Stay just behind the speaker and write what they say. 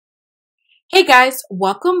Hey guys,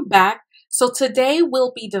 welcome back. So today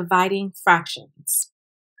we'll be dividing fractions.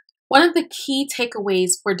 One of the key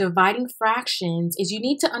takeaways for dividing fractions is you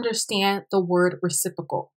need to understand the word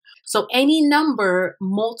reciprocal. So any number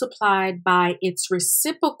multiplied by its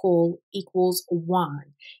reciprocal equals 1.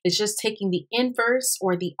 It's just taking the inverse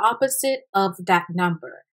or the opposite of that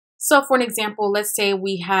number. So for an example, let's say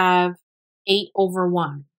we have 8 over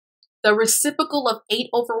 1. The reciprocal of 8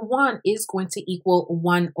 over 1 is going to equal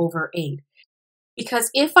 1 over 8.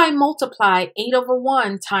 Because if I multiply 8 over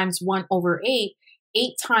 1 times 1 over 8,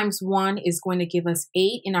 8 times 1 is going to give us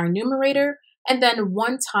 8 in our numerator, and then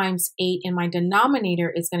 1 times 8 in my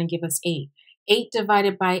denominator is going to give us 8. 8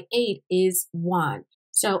 divided by 8 is 1.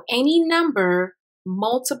 So any number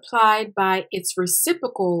multiplied by its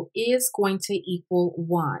reciprocal is going to equal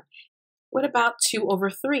 1. What about 2 over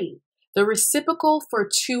 3? The reciprocal for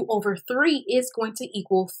 2 over 3 is going to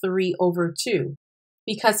equal 3 over 2.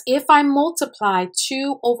 Because if I multiply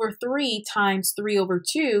 2 over 3 times 3 over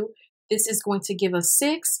 2, this is going to give us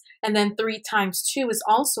 6. And then 3 times 2 is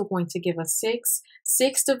also going to give us 6.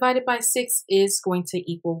 6 divided by 6 is going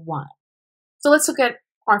to equal 1. So let's look at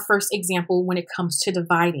our first example when it comes to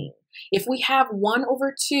dividing. If we have 1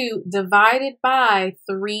 over 2 divided by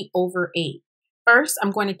 3 over 8. First,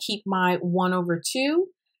 I'm going to keep my 1 over 2.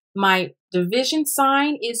 My division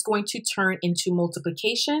sign is going to turn into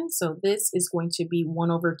multiplication. So this is going to be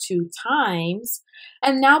 1 over 2 times.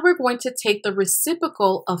 And now we're going to take the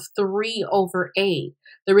reciprocal of 3 over 8.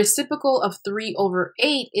 The reciprocal of 3 over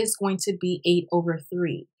 8 is going to be 8 over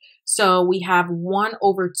 3. So we have 1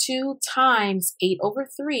 over 2 times 8 over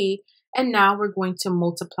 3. And now we're going to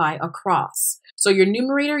multiply across. So your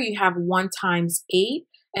numerator, you have 1 times 8.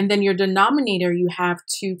 And then your denominator, you have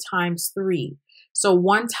 2 times 3. So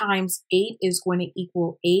 1 times 8 is going to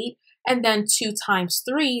equal 8, and then 2 times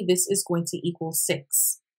 3, this is going to equal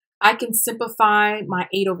 6. I can simplify my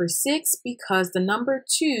 8 over 6 because the number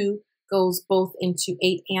 2 goes both into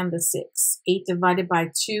 8 and the 6. 8 divided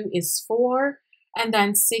by 2 is 4, and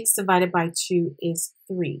then 6 divided by 2 is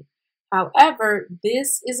 3. However,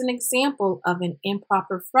 this is an example of an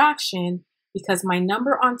improper fraction because my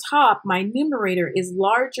number on top, my numerator, is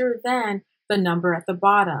larger than the number at the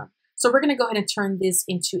bottom. So we're going to go ahead and turn this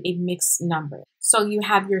into a mixed number. So you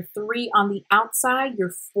have your 3 on the outside, your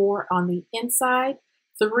 4 on the inside.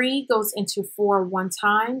 3 goes into 4 one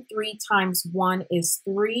time. 3 times 1 is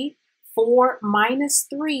 3. 4 minus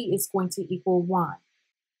 3 is going to equal 1.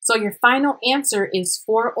 So your final answer is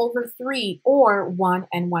 4 over 3 or 1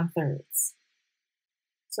 1/3.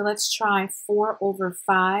 So let's try 4 over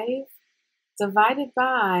 5 divided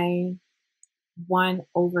by 1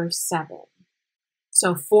 over 7.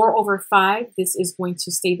 So 4 over 5, this is going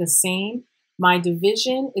to stay the same. My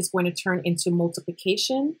division is going to turn into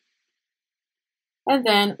multiplication. And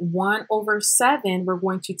then 1 over 7, we're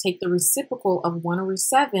going to take the reciprocal of 1 over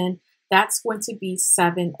 7. That's going to be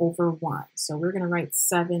 7 over 1. So we're going to write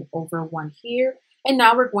 7 over 1 here. And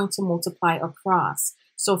now we're going to multiply across.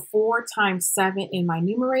 So 4 times 7 in my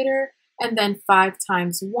numerator, and then 5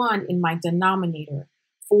 times 1 in my denominator.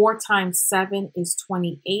 4 times 7 is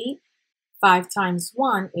 28. 5 times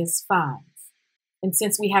 1 is 5. And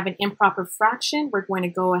since we have an improper fraction, we're going to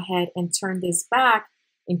go ahead and turn this back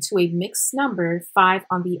into a mixed number, 5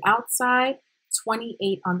 on the outside,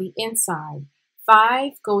 28 on the inside.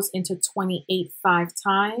 5 goes into 28 5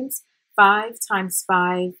 times. 5 times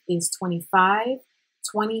 5 is 25.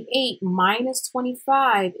 28 minus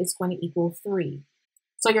 25 is going to equal 3.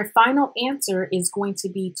 So your final answer is going to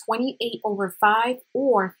be 28 over 5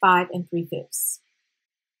 or 5 3/5.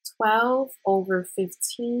 12 over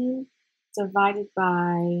 15 divided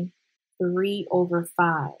by 3 over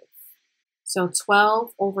 5. So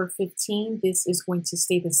 12 over 15, this is going to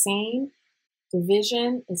stay the same.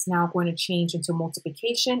 Division is now going to change into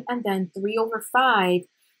multiplication. And then 3 over 5,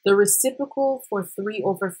 the reciprocal for 3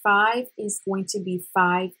 over 5 is going to be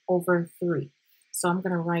 5 over 3. So I'm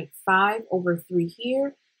going to write 5 over 3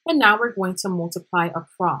 here. And now we're going to multiply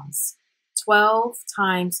across. 12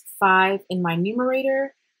 times 5 in my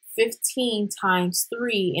numerator. 15 times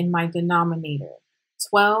 3 in my denominator.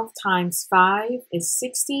 12 times 5 is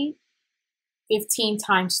 60. 15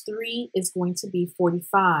 times 3 is going to be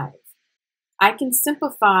 45. I can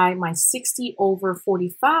simplify my 60 over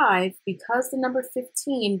 45 because the number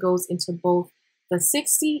 15 goes into both the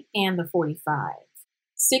 60 and the 45.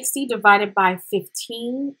 60 divided by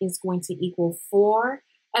 15 is going to equal 4.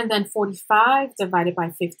 And then 45 divided by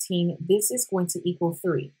 15, this is going to equal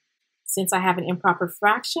 3. Since I have an improper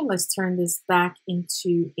fraction, let's turn this back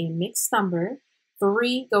into a mixed number.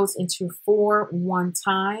 3 goes into 4 one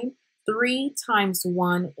time. 3 times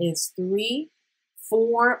 1 is 3.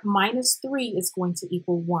 4 minus 3 is going to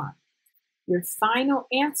equal 1. Your final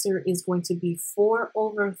answer is going to be 4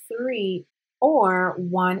 over 3 or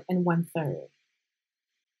 1 1/3.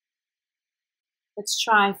 Let's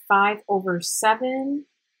try 5 over 7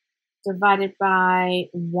 divided by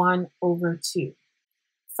 1 over 2.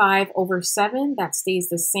 5 over 7, that stays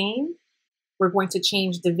the same. We're going to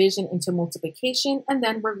change division into multiplication, and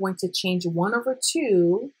then we're going to change 1 over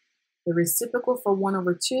 2. The reciprocal for 1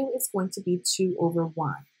 over 2 is going to be 2 over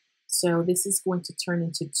 1. So this is going to turn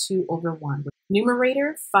into 2 over 1.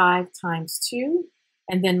 Numerator, 5 times 2,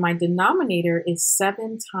 and then my denominator is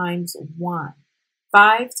 7 times 1.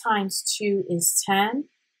 5 times 2 is 10.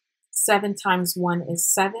 7 times 1 is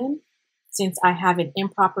 7. Since I have an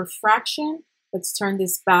improper fraction, let's turn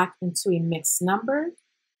this back into a mixed number.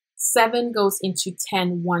 7 goes into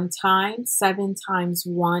 10 one time. 7 times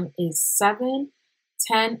 1 is 7.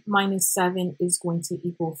 10 minus 7 is going to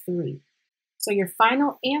equal 3. So your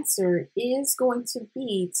final answer is going to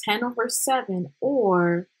be 10 over 7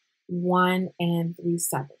 or 1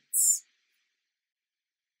 3/7.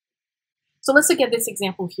 So let's look at this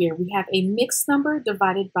example here. We have a mixed number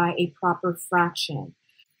divided by a proper fraction.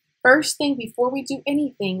 First thing, before we do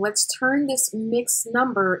anything, let's turn this mixed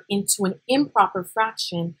number into an improper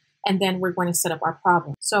fraction, and then we're going to set up our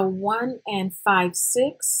problem. So 1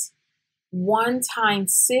 5/6, 1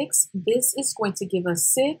 times 6, this is going to give us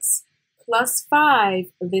 6, plus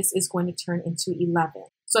 5, this is going to turn into 11.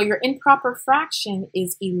 So your improper fraction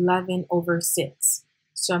is 11 over 6.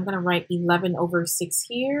 So I'm going to write 11 over 6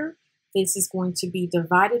 here. This is going to be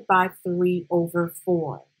divided by 3 over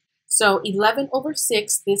 4. So 11 over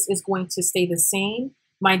 6, this is going to stay the same.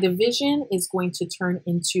 My division is going to turn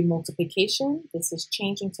into multiplication. This is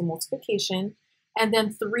changing to multiplication. And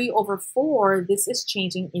then 3 over 4, this is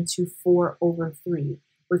changing into 4 over 3.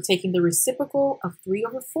 We're taking the reciprocal of 3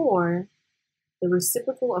 over 4. The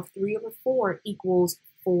reciprocal of 3 over 4 equals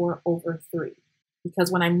 4 over 3.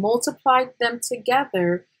 Because when I multiply them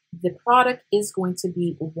together, the product is going to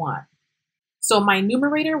be 1. So my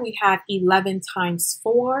numerator, we have 11 times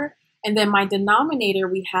 4. And then my denominator,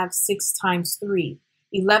 we have 6 times 3.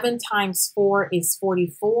 11 times 4 is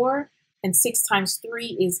 44. And 6 times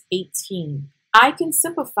 3 is 18. I can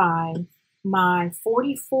simplify my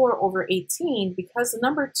 44 over 18 because the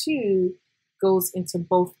number 2 goes into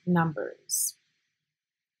both numbers.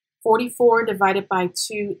 44 divided by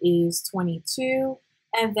 2 is 22,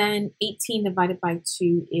 and then 18 divided by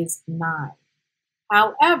 2 is 9.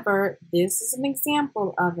 However, this is an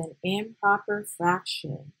example of an improper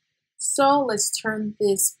fraction. So let's turn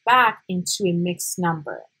this back into a mixed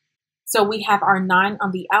number. So we have our 9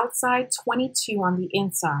 on the outside, 22 on the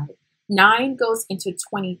inside. 9 goes into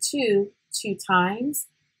 22 2 times.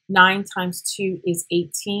 9 times 2 is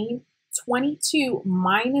 18. 22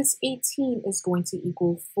 minus 18 is going to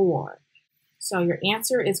equal 4. So your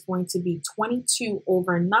answer is going to be 22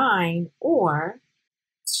 over 9 or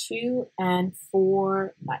 2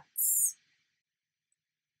 4/9.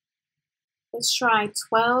 Let's try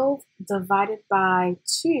 12 divided by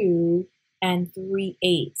 2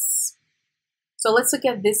 3/8. So let's look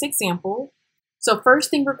at this example. So first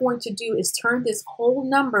thing we're going to do is turn this whole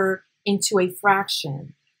number into a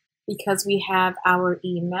fraction because we have our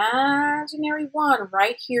imaginary 1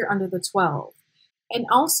 right here under the 12. And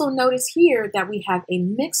also notice here that we have a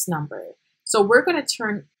mixed number. So we're going to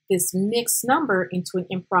turn this mixed number into an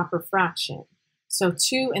improper fraction. So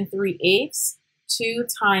 2 3/8, 2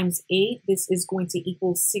 times 8, this is going to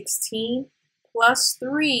equal 16, plus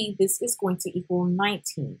 3, this is going to equal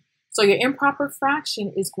 19. So your improper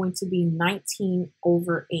fraction is going to be 19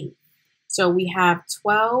 over 8. So we have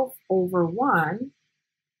 12 over 1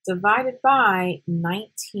 divided by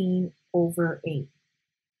 19 over 8.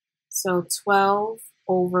 So 12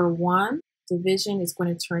 over 1, division is going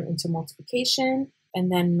to turn into multiplication. And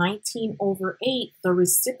then 19 over 8, the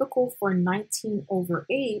reciprocal for 19 over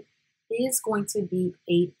 8 is going to be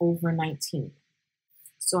 8 over 19.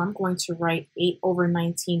 So I'm going to write 8 over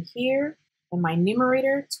 19 here. And my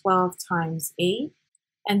numerator, 12 times 8.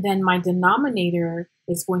 And then my denominator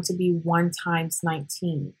is going to be 1 times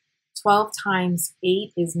 19. 12 times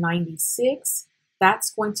 8 is 96.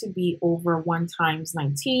 That's going to be over 1 times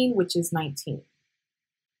 19, which is 19.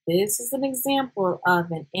 This is an example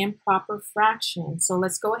of an improper fraction. So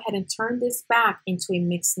let's go ahead and turn this back into a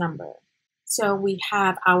mixed number. So we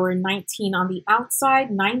have our 19 on the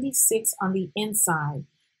outside, 96 on the inside.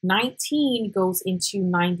 19 goes into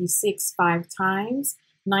 96 5 times.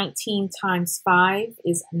 19 times 5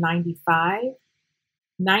 is 95.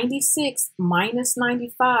 96 minus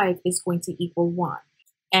 95 is going to equal 1.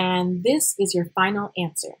 And this is your final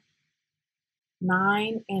answer.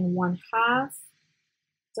 9 1/2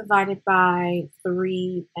 divided by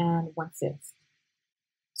 3 1/5.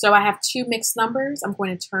 So I have two mixed numbers. I'm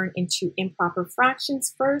going to turn into improper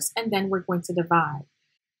fractions first, and then we're going to divide.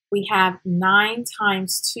 We have 9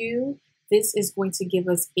 times 2. This is going to give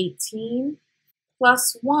us 18.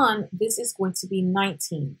 Plus 1, this is going to be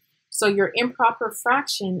 19. So your improper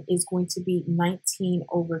fraction is going to be 19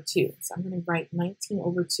 over 2. So I'm going to write 19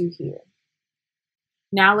 over 2 here.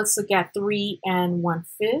 Now let's look at 3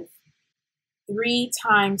 1/5. 3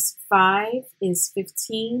 times 5 is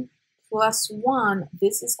 15. Plus 1,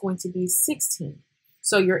 this is going to be 16.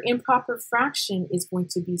 So your improper fraction is going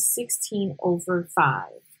to be 16 over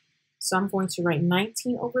 5. So I'm going to write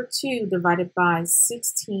 19 over 2 divided by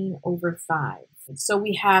 16 over 5. So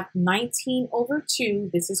we have 19 over 2.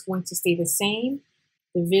 This is going to stay the same.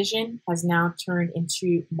 Division has now turned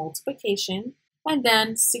into multiplication. And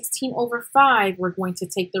then 16 over 5, we're going to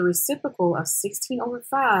take the reciprocal of 16 over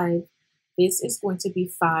 5. This is going to be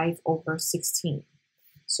 5 over 16.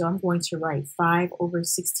 So I'm going to write 5 over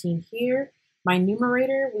 16 here. My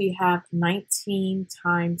numerator, we have 19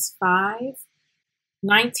 times 5.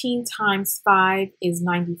 19 times 5 is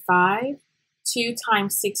 95. 2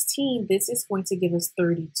 times 16, this is going to give us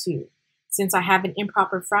 32. Since I have an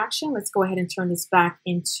improper fraction, let's go ahead and turn this back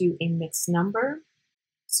into a mixed number.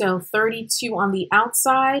 So 32 on the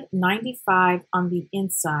outside, 95 on the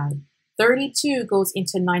inside. 32 goes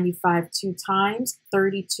into 95 2 times.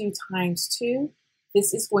 32 times 2,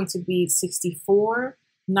 this is going to be 64.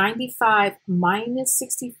 95 minus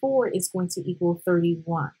 64 is going to equal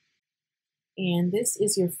 31. And this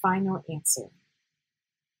is your final answer.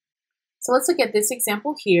 So let's look at this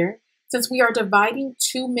example here. Since we are dividing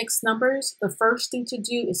two mixed numbers, the first thing to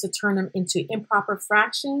do is to turn them into improper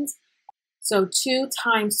fractions. So 2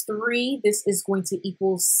 times 3, this is going to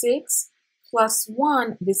equal 6. Plus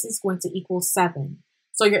 1, this is going to equal 7.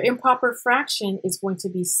 So your improper fraction is going to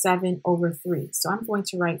be 7 over 3. So I'm going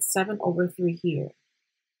to write 7 over 3 here.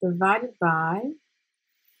 Divided by,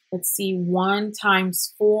 let's see, 1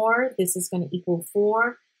 times 4, this is going to equal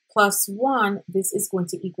 4. Plus 1, this is going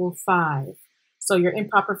to equal 5. So your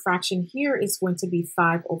improper fraction here is going to be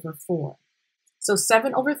 5 over 4. So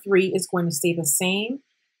 7 over 3 is going to stay the same.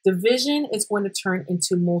 Division is going to turn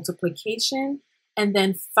into multiplication. And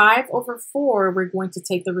then 5 over 4, we're going to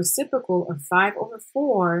take the reciprocal of 5 over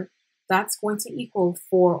 4. That's going to equal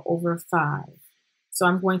 4 over 5. So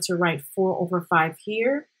I'm going to write 4 over 5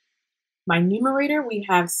 here. My numerator, we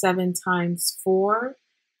have 7 times 4.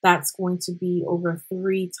 That's going to be over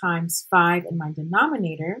 3 times 5 in my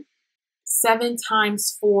denominator. 7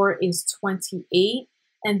 times 4 is 28.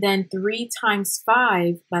 And then 3 times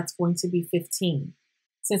 5, that's going to be 15.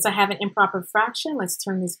 Since I have an improper fraction, let's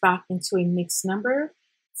turn this back into a mixed number.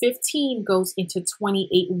 15 goes into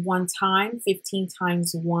 28 one time. 15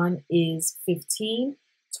 times 1 is 15.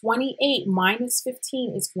 28 minus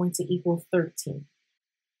 15 is going to equal 13.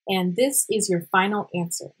 And this is your final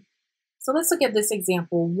answer. So let's look at this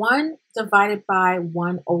example. 1 divided by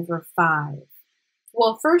 1 over 5.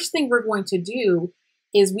 Well, first thing we're going to do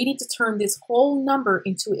is we need to turn this whole number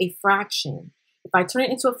into a fraction. If I turn it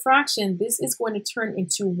into a fraction, this is going to turn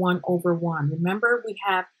into 1 over 1. Remember, we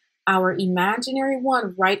have our imaginary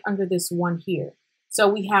 1 right under this 1 here. So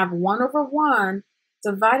we have 1 over 1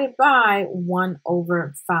 divided by 1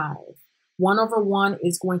 over 5. 1 over 1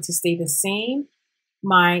 is going to stay the same.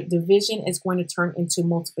 My division is going to turn into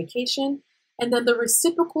multiplication. And then the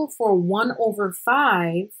reciprocal for 1 over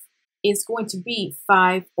 5 is going to be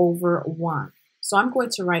 5 over 1. So I'm going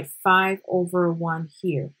to write 5 over 1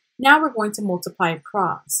 here. Now we're going to multiply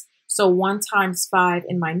across. So 1 times 5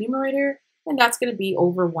 in my numerator, and that's going to be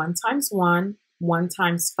over 1 times 1. 1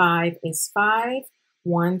 times 5 is 5.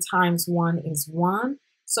 1 times 1 is 1.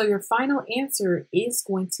 So your final answer is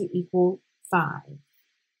going to equal 5.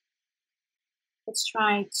 Let's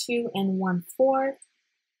try 2 1/4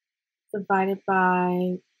 divided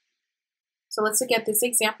by, so let's look at this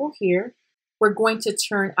example here. We're going to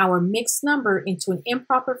turn our mixed number into an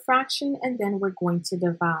improper fraction, and then we're going to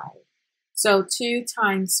divide. So 2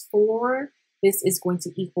 times 4, this is going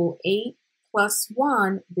to equal 8, plus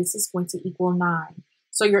 1, this is going to equal 9.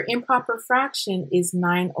 So your improper fraction is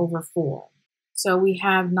 9 over 4. So we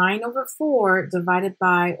have 9 over 4 divided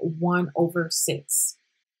by 1 over 6.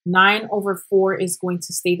 9 over 4 is going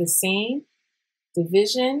to stay the same.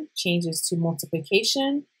 Division changes to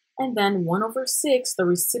multiplication. And then 1 over 6, the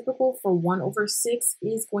reciprocal for 1 over 6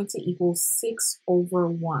 is going to equal 6 over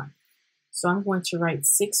 1. So I'm going to write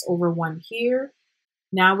 6 over 1 here.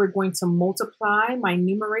 Now we're going to multiply. My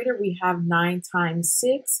numerator, we have 9 times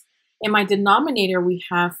 6. In my denominator, we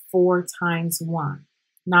have 4 times 1.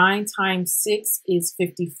 9 times 6 is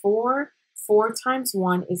 54. 4 times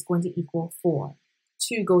 1 is going to equal 4.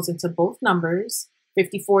 2 goes into both numbers.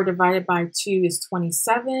 54 divided by 2 is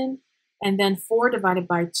 27. And then 4 divided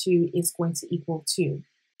by 2 is going to equal 2.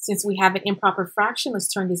 Since we have an improper fraction,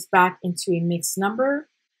 let's turn this back into a mixed number.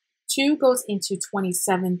 2 goes into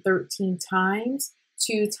 27 13 times.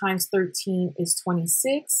 2 times 13 is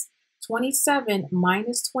 26. 27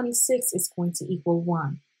 minus 26 is going to equal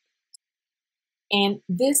 1. And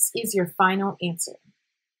this is your final answer.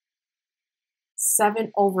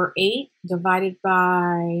 7 over 8 divided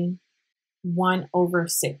by 1 over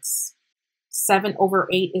 6. 7 over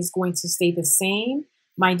 8 is going to stay the same.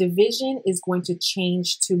 My division is going to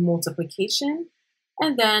change to multiplication.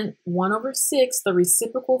 And then 1 over 6, the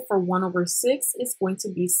reciprocal for 1 over 6 is going to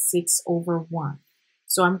be 6 over 1.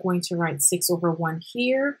 So I'm going to write 6 over 1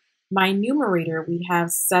 here. My numerator, we have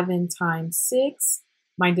 7 times 6.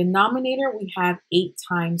 My denominator, we have 8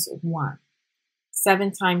 times 1.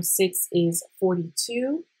 7 times 6 is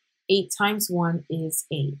 42. 8 times 1 is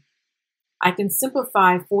 8. I can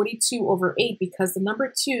simplify 42 over 8 because the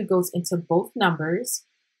number 2 goes into both numbers.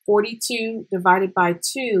 42 divided by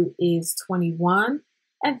 2 is 21.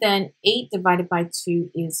 And then 8 divided by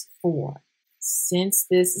 2 is 4. Since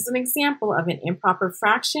this is an example of an improper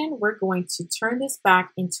fraction, we're going to turn this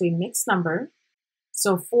back into a mixed number.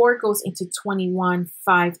 So 4 goes into 21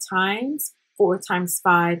 5 times. 4 times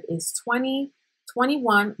 5 is 20.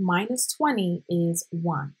 21 minus 20 is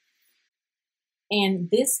 1. And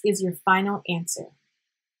this is your final answer.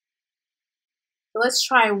 So let's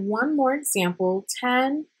try one more example.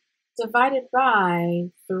 10 divided by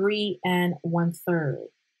 3 1/3.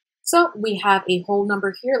 So we have a whole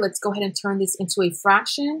number here. Let's go ahead and turn this into a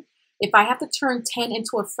fraction. If I have to turn 10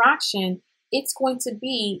 into a fraction, it's going to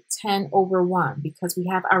be 10 over 1 because we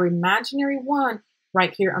have our imaginary 1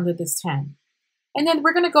 right here under this 10. And then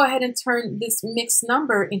we're going to go ahead and turn this mixed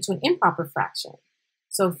number into an improper fraction.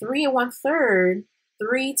 So 3 1/3,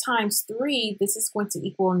 3 times 3, this is going to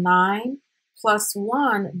equal 9, plus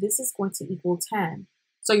 1, this is going to equal 10.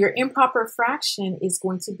 So your improper fraction is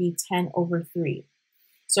going to be 10 over 3.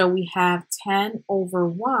 So we have 10 over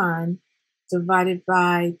 1 divided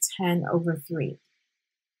by 10 over 3.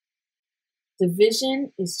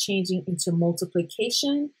 Division is changing into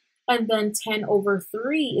multiplication. And then 10 over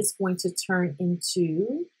 3 is going to turn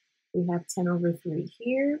into, we have 10 over 3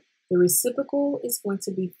 here. The reciprocal is going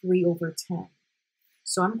to be 3 over 10.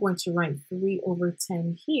 So I'm going to write 3 over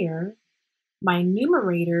 10 here. My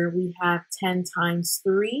numerator, we have 10 times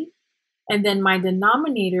 3. And then my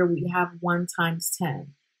denominator, we have 1 times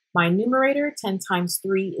 10. My numerator, 10 times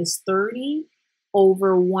 3 is 30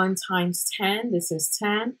 over 1 times 10. This is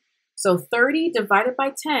 10. So 30 divided by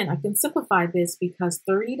 10, I can simplify this because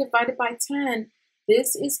 30 divided by 10,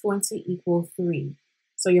 this is going to equal 3.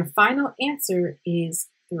 So your final answer is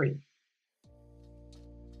 3.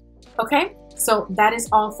 Okay, so that is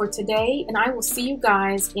all for today, and I will see you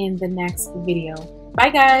guys in the next video. Bye,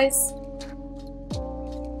 guys.